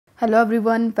Hello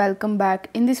everyone, welcome back.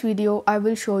 In this video, I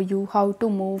will show you how to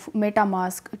move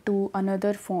MetaMask to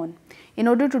another phone. In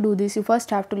order to do this, you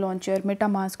first have to launch your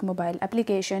MetaMask mobile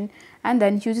application and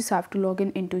then you just have to log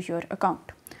in into your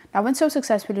account. Now once you have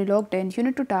successfully logged in, you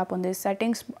need to tap on this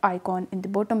settings icon in the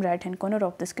bottom right hand corner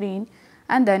of the screen,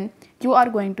 and then you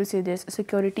are going to see this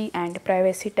security and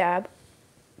privacy tab.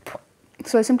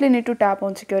 So you simply need to tap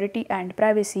on security and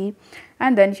privacy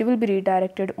and then you will be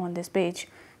redirected on this page.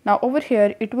 Now over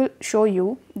here it will show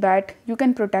you that you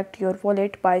can protect your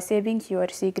wallet by saving your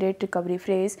secret recovery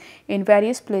phrase in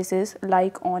various places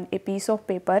like on a piece of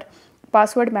paper,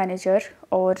 password manager,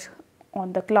 or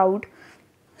on the cloud.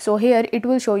 So here it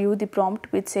will show you the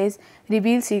prompt which says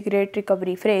reveal secret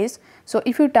recovery phrase. So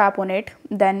if you tap on it,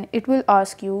 then it will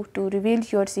ask you to reveal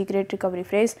your secret recovery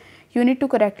phrase. You need to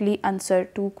correctly answer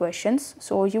 2 questions.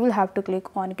 So you will have to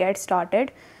click on get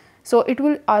started. So it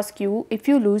will ask you, if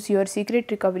you lose your secret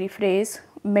recovery phrase,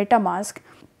 MetaMask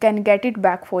can get it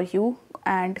back for you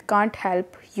and can't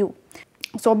help you.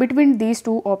 So between these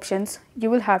 2 options, you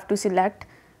will have to select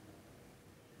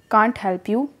can't help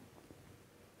you,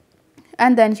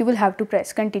 and then you will have to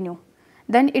press continue.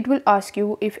 Then it will ask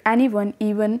you if anyone,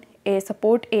 even a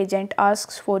support agent,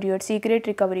 asks for your secret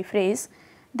recovery phrase,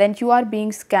 then you are being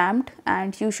scammed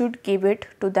and you should give it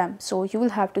to them. So you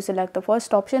will have to select the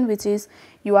first option, which is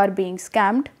you are being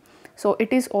scammed. So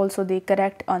it is also the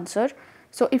correct answer.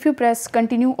 So if you press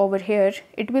continue over here,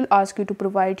 it will ask you to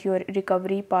provide your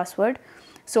recovery password.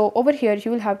 So over here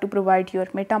you will have to provide your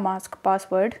MetaMask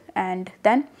password and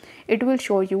then it will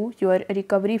show you your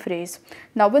recovery phrase.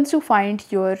 Now once you find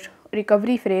your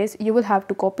recovery phrase, you will have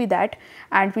to copy that,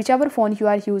 and whichever phone you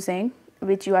are using,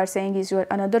 which you are saying is your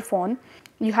another phone,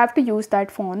 you have to use that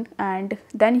phone, and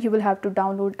then you will have to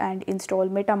download and install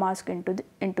MetaMask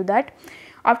into that.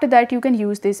 After that, you can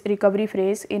use this recovery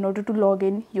phrase in order to log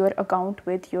in your account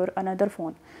with your another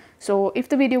phone. So if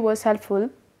the video was helpful,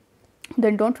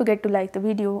 then don't forget to like the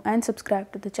video and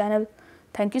subscribe to the channel.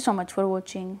 Thank you so much for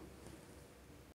watching.